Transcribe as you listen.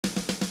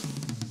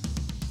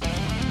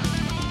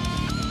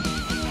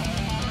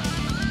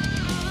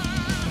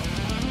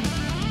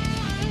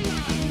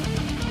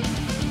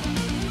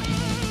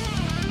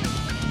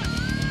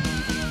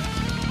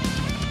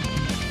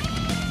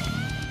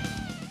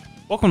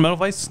Welcome to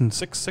MetalVice in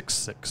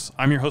 666.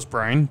 I'm your host,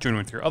 Brian, joined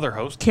with your other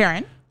host,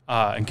 Karen.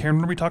 And Karen,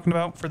 what are we talking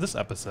about for this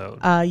episode?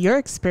 Your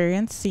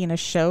experience seeing a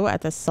show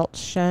at the Salt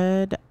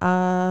Shed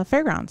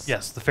Fairgrounds.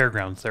 Yes, the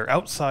fairgrounds. Their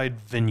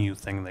outside venue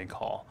thing they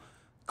call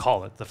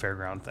it the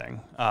fairground thing.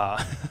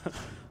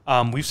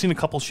 We've seen a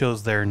couple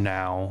shows there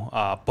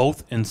now,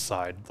 both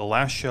inside. The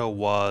last show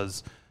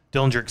was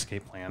Dillinger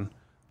Escape Plan.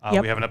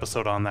 Yep. We have an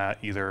episode on that,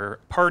 either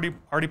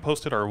already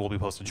posted or will be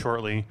posted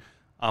shortly.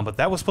 But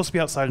that was supposed to be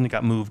outside and it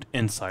got moved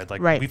inside.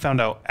 Right. We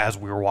found out as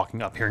we were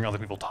walking up, hearing other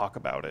people talk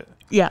about it.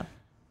 Yeah.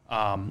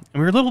 And we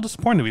were a little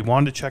disappointed. We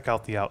wanted to check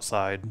out the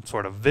outside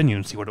sort of venue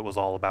and see what it was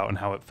all about and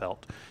how it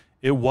felt.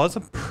 It was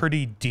a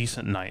pretty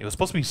decent night. It was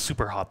supposed to be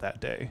super hot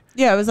that day.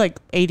 Yeah, it was like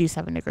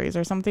 87 degrees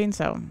or something.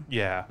 So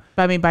Yeah.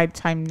 But I mean, by the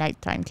time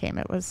nighttime came,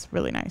 it was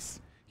really nice.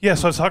 Yeah,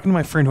 so I was talking to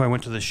my friend who I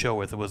went to this show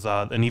with. It was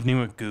an evening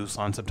with Goose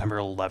on September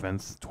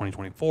 11th,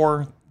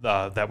 2024,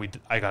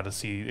 I got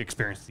to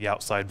experience the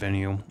outside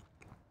venue.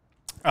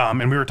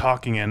 And we were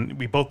talking, and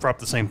we both brought up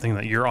the same thing,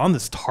 that you're on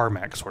this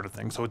tarmac sort of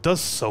thing. So it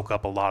does soak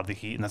up a lot of the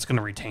heat, and that's going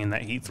to retain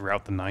that heat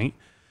throughout the night.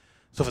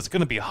 So if it's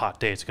going to be a hot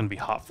day, it's going to be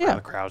hot for the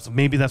crowd. So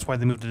maybe that's why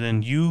they moved it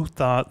in. You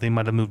thought they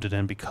might have moved it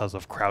in because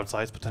of crowd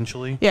size,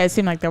 potentially? Yeah, it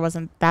seemed like there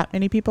wasn't that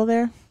many people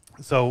there.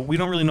 So we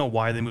don't really know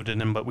why they moved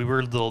it in, but we were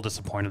a little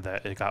disappointed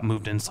that it got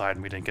moved inside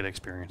and we didn't get to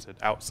experience it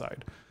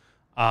outside.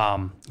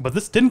 But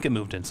this didn't get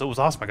moved in, so it was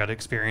awesome. I got to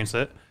experience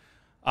it.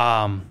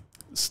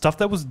 Stuff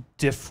that was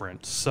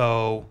different.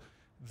 So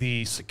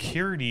the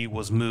security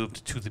was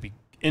moved to the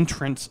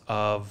entrance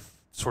of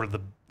sort of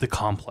the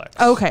complex.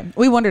 Oh, okay.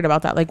 We wondered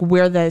about that, like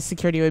where the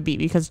security would be,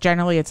 because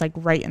generally it's like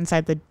right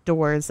inside the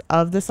doors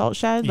of the Salt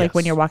Shed, like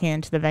when you're walking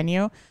into the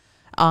venue.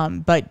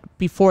 But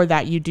before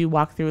that, you do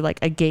walk through like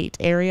a gate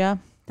area.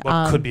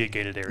 Well, it could be a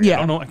gated area. Yeah. I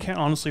don't know. I can't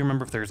honestly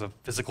remember if there's a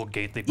physical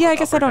gate they put I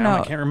guess up I don't down.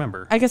 know. I can't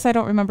remember. I guess I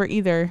don't remember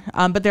either.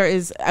 But there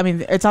is, I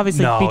mean, it's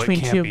obviously between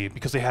it can't two. be,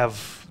 because they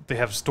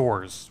have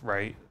stores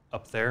right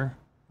up there.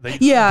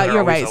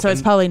 You're right. So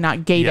it's probably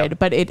not gated, Yep.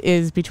 but it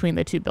is between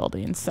the two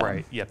buildings. So.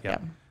 Right.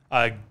 Yep.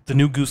 The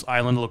new Goose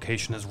Island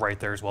location is right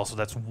there as well. So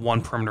that's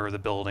one perimeter of the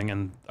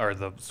building, or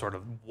the sort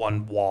of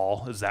one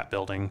wall is that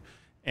building.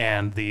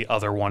 And the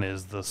other one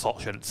is the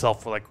Salt Shed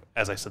itself. Like,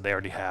 as I said, they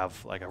already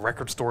have like a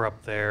record store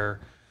up there,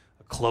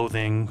 a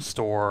clothing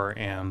store,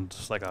 and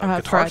like a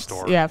guitar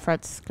store. Yeah,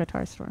 Fred's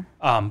guitar store.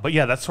 But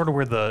yeah, that's sort of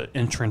where the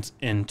entrance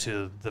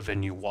into the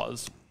venue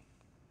was.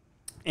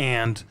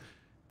 And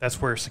that's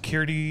where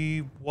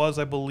security was,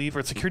 I believe.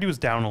 Or security was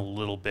down a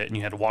little bit, and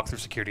you had to walk through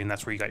security, and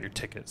that's where you got your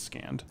ticket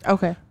scanned.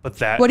 Okay. But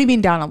that... What do you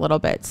mean down a little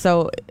bit?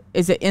 So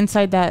is it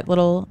inside that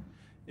little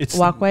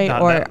walkway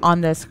or on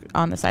the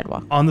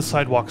sidewalk? On the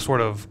sidewalk, sort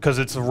of, because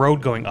it's a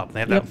road going up. They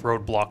have that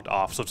road blocked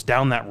off, so it's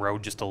down that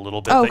road just a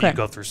little bit that you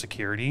go through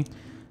security.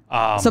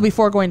 So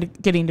before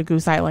getting to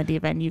Goose Island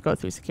even, you go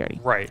through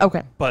security. Right.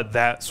 Okay. But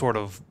that sort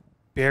of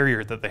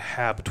barrier that they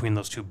have between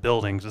those two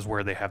buildings is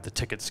where they have the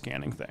ticket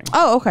scanning thing.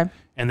 Oh, okay.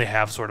 And they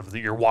have sort of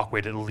your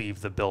walkway to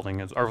leave the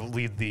building, or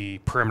leave the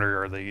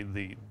perimeter or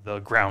the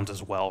grounds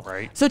as well,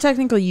 right? So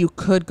technically you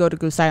could go to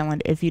Goose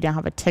Island if you didn't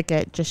have a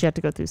ticket, just you have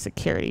to go through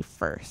security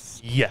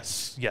first.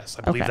 Yes.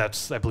 I believe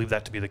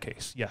that to be the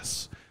case.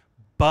 Yes.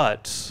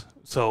 But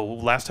so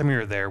last time we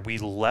were there, we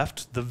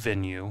left the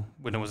venue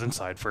when it was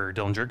inside for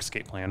Dillinger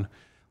Escape Plan,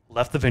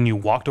 left the venue,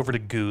 walked over to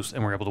Goose,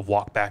 and were able to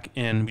walk back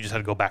in. We just had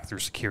to go back through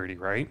security,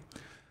 right?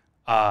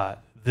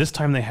 This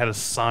time they had a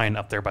sign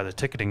up there by the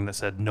ticketing that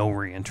said no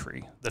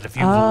re-entry. That if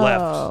you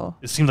left,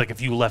 it seemed like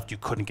if you left, you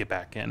couldn't get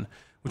back in,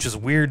 which is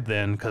weird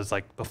then, because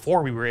like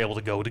before we were able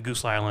to go to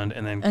Goose Island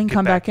and then get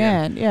come back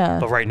in. Yeah.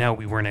 But right now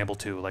we weren't able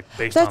to, like,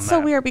 based on that. That's so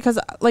weird, because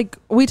like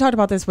we talked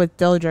about this with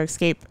Dillinger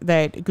Escape,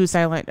 that Goose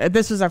Island,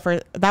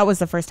 that was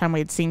the first time we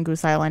had seen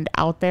Goose Island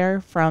out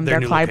there from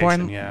their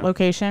Clybourne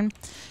location.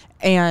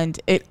 And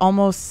it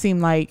almost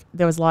seemed like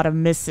there was a lot of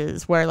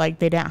misses where like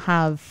they didn't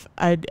have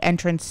an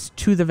entrance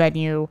to the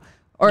venue,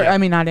 or I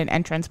mean, not an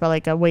entrance, but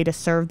like a way to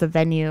serve the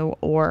venue,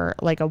 or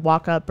like a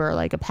walk up or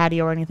like a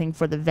patio or anything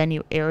for the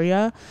venue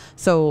area.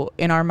 So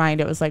in our mind,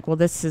 it was like, well,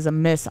 this is a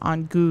miss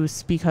on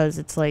Goose, because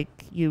it's like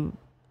you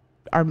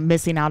are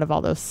missing out of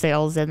all those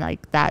sales and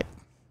like that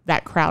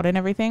crowd and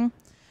everything.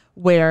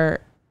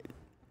 Where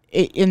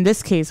in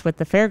this case with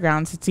the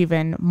fairgrounds, it's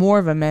even more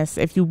of a miss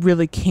if you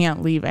really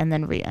can't leave and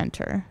then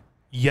re-enter.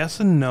 Yes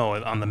and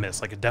no on the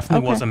miss. Like, it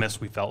definitely was a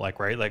miss, we felt like,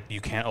 right? Like, you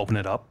can't open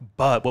it up.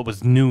 But what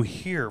was new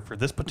here for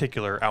this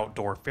particular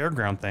outdoor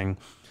fairground thing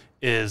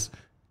is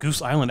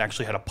Goose Island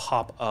actually had a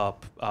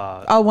pop-up...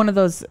 one of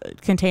those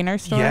container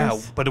stores? Yeah,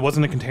 but it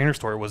wasn't a container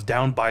store. It was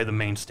down by the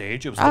main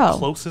stage. It was the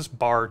closest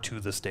bar to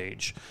the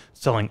stage,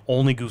 selling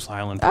only Goose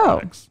Island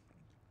products,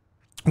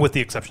 with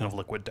the exception of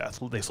Liquid Death.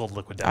 They sold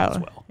Liquid Death as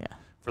well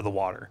for the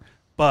water.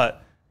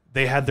 But...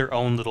 they had their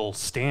own little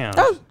stand.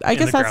 Oh, I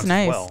guess that's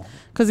nice,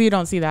 because well. you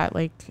don't see that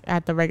like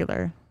at the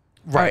regular,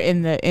 or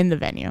in the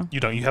venue.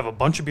 You don't. You have a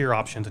bunch of beer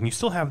options, and you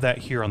still have that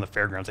here on the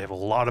fairgrounds. They have a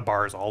lot of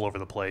bars all over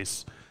the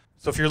place.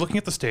 So if you're looking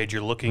at the stage,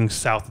 you're looking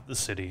south at the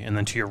city, and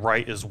then to your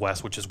right is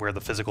west, which is where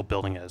the physical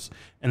building is.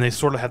 And they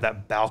sort of have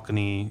that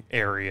balcony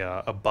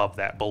area above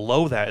that.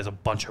 Below that is a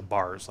bunch of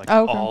bars, like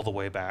all the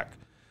way back.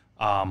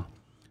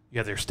 You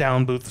have their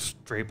sound booth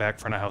straight back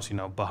front of house,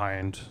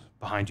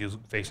 behind you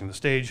facing the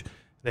stage.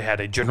 They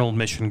had a general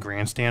admission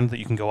grandstand that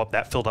you can go up.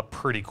 That filled up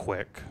pretty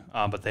quick,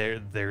 but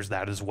there's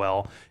that as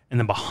well. And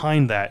then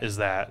behind that is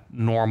that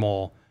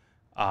normal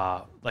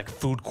like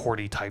food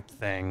courty type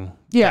thing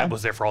that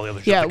was there for all the other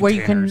shows. Yeah, where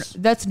containers.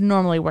 That's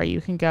normally where you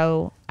can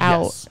go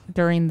out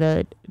during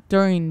the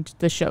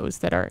shows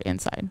that are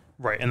inside.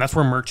 Right, and that's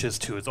where merch is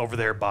too. It's over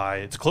there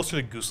it's closer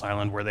to Goose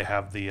Island where they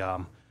have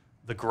the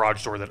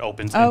garage door that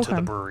opens into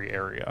the brewery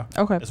area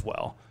as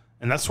well.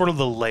 And that's sort of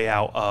the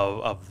layout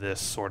of this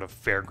sort of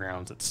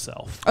fairgrounds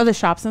itself. Are the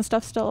shops and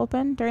stuff still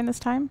open during this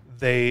time?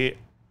 I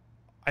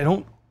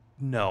don't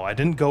know. I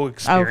didn't go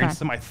experience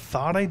them. I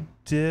thought I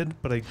did,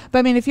 but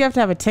I mean, if you have to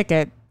have a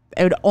ticket,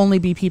 it would only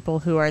be people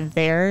who are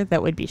there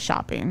that would be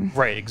shopping.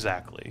 Right,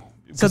 exactly.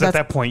 Because at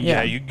that point, you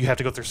have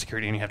to go through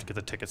security and you have to get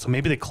the ticket. So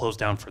maybe they close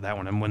down for that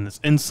one. And when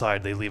it's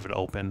inside, they leave it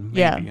open.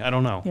 Maybe. I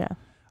don't know. Yeah.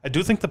 I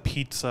do think the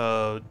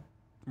pizza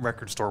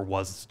record store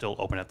was still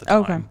open at the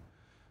time. Okay.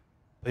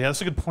 But yeah,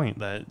 that's a good point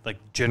that like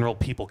general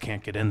people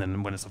can't get in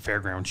then when it's a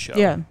fairground show.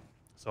 Yeah.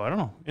 So I don't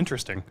know.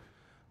 Interesting.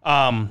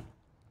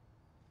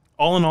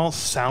 All in all,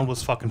 sound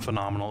was fucking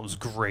phenomenal. It was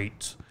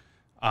great.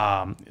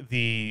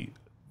 The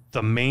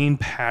main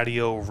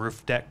patio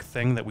roof deck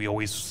thing that we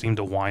always seem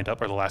to wind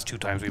up, or the last 2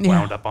 times we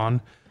wound up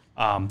on,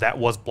 that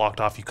was blocked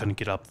off. You couldn't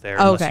get up there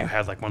unless you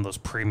had like one of those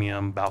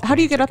premium balcony How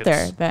do you get tickets. up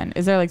there then?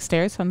 Is there like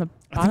stairs from the bottom?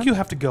 I think you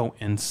have to go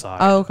inside.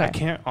 Oh, okay. I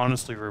can't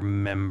honestly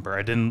remember.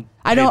 I don't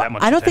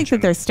think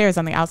that there's stairs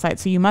on the outside,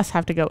 so you must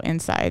have to go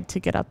inside to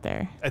get up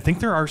there. I think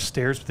there are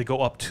stairs, but they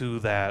go up to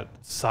that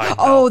side.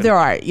 Oh, there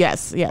are.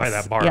 Yes. By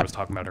that bar I was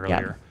talking about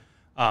earlier.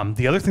 Yep.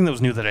 The other thing that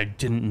was new that I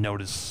didn't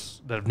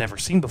notice, that I've never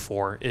seen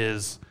before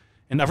is,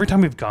 and every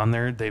time we've gone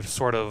there, they've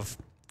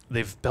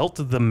built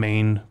the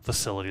main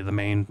facility, the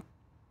main,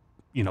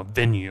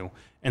 venue,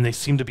 and they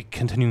seem to be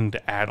continuing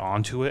to add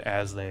on to it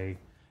as they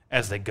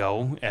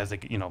go,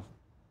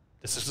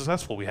 this is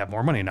successful. We have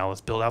more money now.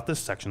 Let's build out this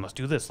section. Let's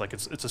do this. Like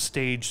it's a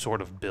stage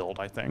sort of build,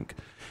 I think.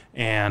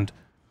 And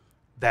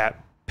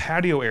that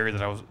patio area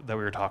that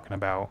we were talking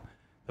about,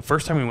 the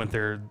first time we went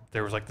there,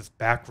 there was like this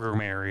back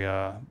room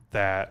area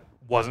that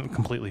wasn't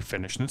completely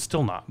finished, and it's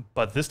still not.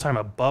 But this time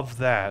above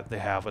that, they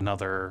have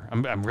another.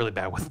 I'm really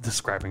bad with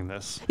describing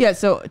this. Yeah.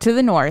 So to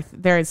the north,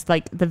 there's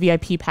like the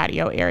VIP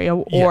patio area,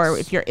 or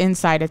if you're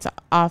inside, it's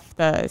off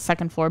the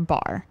second floor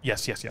bar.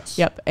 Yes.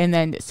 Yep. And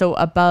then so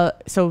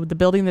the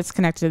building that's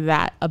connected to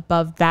that,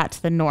 above that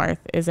to the north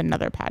is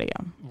another patio.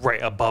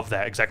 Right above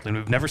that, exactly. And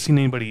we've never seen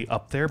anybody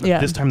up there,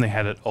 but this time they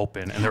had it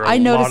open, and there were a lot of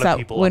people. I noticed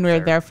that when we were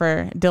there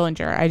for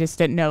Dillinger. I just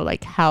didn't know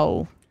like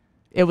how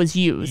it was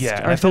used.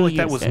 Yeah, and I felt like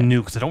that was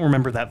new because I don't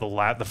remember that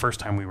the first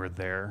time we were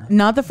there.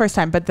 Not the first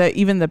time, but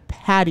even the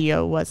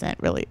patio wasn't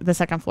really, the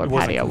second floor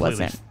patio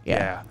wasn't.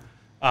 Yeah.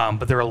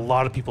 But there were a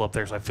lot of people up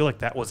there, so I feel like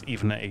that was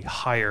even a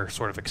higher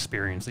sort of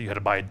experience that you had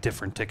to buy a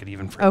different ticket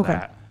even for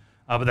that.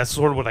 But that's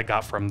sort of what I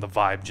got from the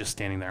vibe just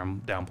standing there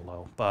down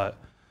below. But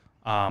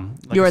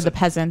you were the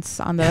peasants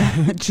on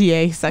the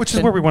GA section. Which is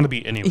where we want to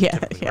be anyway,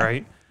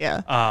 right?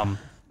 Yeah.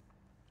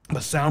 The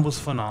sound was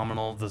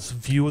phenomenal. This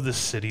view of the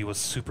city was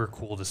super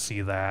cool to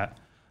see that.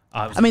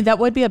 That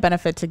would be a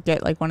benefit to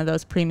get like one of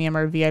those premium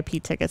or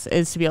VIP tickets,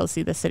 is to be able to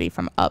see the city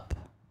from up.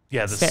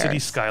 Yeah, the city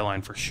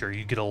skyline for sure.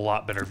 You get a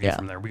lot better view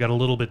from there. We got a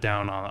little bit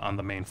down on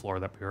the main floor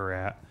that we were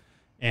at,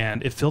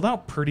 and it filled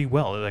out pretty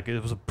well. Like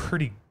it was a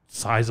pretty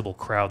sizable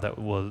crowd that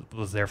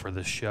was there for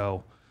this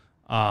show,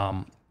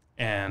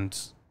 and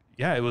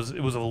yeah, it was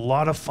a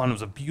lot of fun. It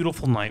was a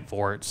beautiful night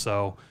for it.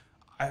 So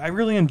I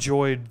really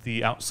enjoyed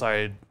the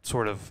outside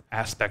sort of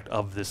aspect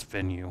of this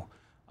venue.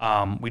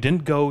 We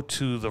didn't go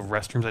to the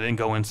restrooms. I didn't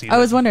go and see. I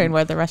was wondering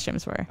where the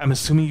restrooms were. I'm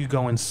assuming you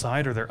go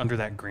inside, or they're under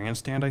that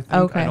grandstand, I think.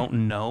 Okay. I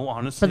don't know,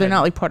 honestly. But they're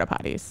not like porta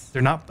potties.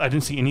 They're not. I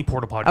didn't see any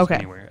porta potties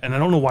anywhere. And I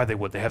don't know why they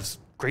would. They have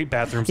great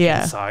bathrooms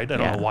inside. I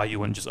don't know why you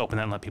wouldn't just open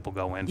that and let people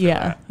go in for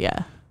that.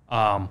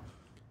 Yeah.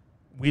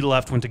 We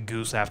went to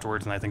Goose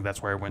afterwards, and I think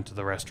that's where I went to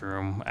the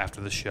restroom after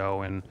the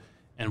show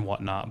and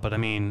whatnot. But I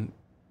mean,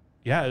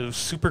 yeah, it was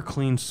super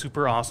clean,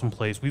 super awesome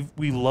place.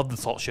 We love the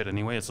Salt Shed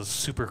anyway. It's a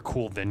super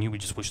cool venue. We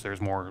just wish there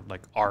was more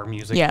like our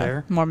music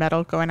there. More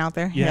metal going out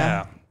there.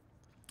 Yeah.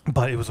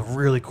 But it was a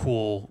really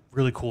cool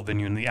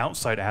venue, and the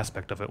outside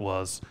aspect of it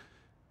was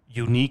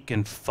unique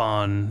and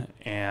fun.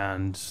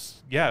 And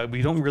yeah,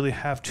 we don't really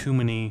have too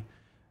many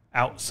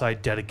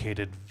outside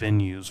dedicated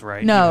venues,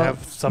 right? No, you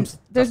have some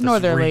there's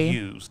Northerly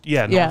reused.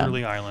 Yeah,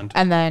 Northerly Island,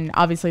 and then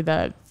obviously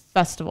the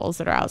festivals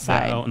that are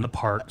outside. Out in the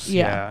parks.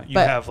 Yeah. You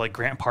have like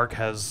Grant Park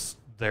has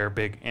their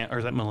big, or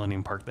is that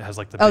Millennium Park that has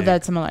like the big,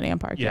 that's a Millennium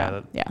Park.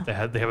 Yeah. They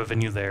have a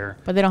venue there.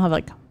 But they don't have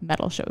like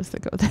metal shows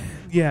that go there.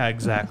 Yeah,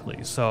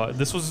 exactly. So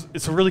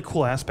it's a really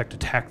cool aspect to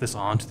tack this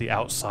on to the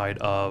outside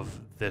of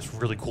this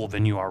really cool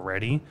venue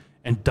already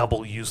and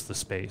double use the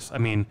space. I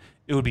mean,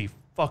 it would be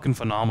fucking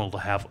phenomenal to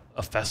have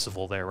a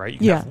festival there, right? You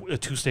can have a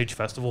 2-stage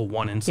festival,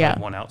 one inside,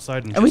 one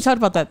outside. And we talked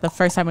about that the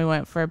first time we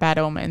went for Bad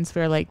Omens.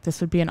 We were like,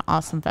 this would be an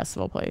awesome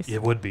festival place.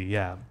 It would be,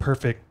 yeah.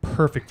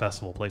 Perfect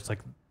festival place. Like,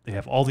 they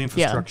have all the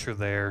infrastructure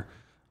there.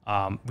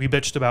 We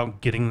bitched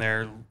about getting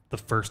there the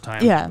first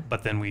time,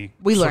 but then we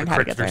learned how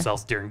to get there.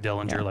 ourselves during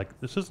Dillinger. Like,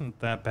 this isn't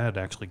that bad to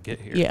actually get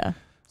here. Yeah.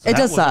 So it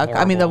does suck.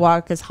 Horrible. I mean, the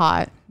walk is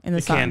hot in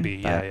the sun. It can be,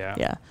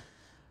 yeah.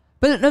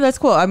 But no, that's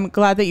cool. I'm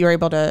glad that you were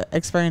able to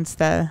experience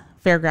the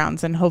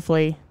fairgrounds, and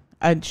hopefully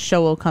a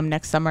show will come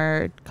next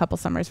summer, a couple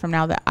summers from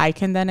now, that I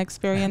can then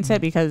experience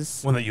it,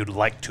 because one that you'd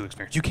like to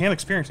experience. You can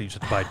experience it. You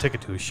just have to buy a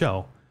ticket to a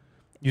show.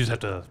 You just have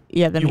to.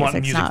 Yeah, the you want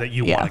music that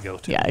you want to go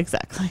to. Yeah,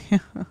 exactly.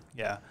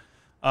 Yeah.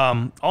 All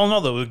in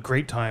all, though, it was a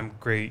great time,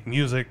 great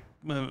music.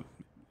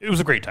 It was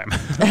a great time.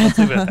 Let's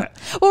leave it at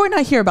that. Well, we're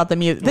not here about the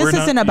music. This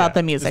isn't about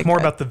the music. It's more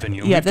about the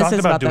venue. Yeah, We've this talked is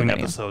about about doing the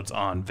venue. episodes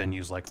on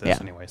venues like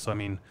this anyway. So I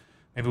mean,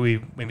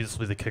 maybe this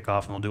will be the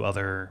kickoff, and we'll do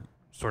other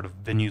sort of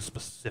venue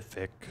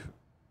specific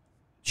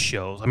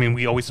shows. I mean,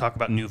 we always talk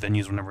about new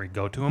venues whenever we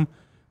go to them,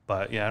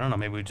 but yeah, I don't know.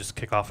 Maybe we just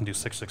kick off and do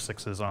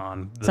 666s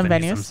on the some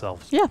venues venues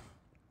themselves. Yeah,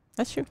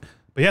 that's true.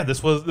 But yeah,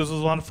 this was a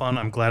lot of fun.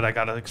 I'm glad I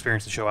got to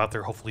experience the show out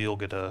there. Hopefully, you'll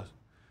get to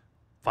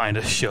find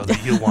a show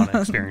that you want to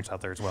experience out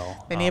there as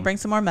well. They need to bring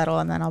some more metal,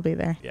 and then I'll be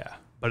there. Yeah,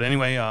 but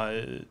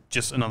anyway,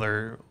 just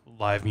another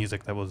live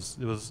music that was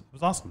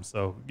awesome.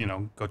 So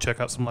go check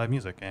out some live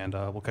music, and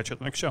we'll catch you at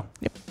the next show.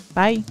 Yep.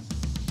 Bye.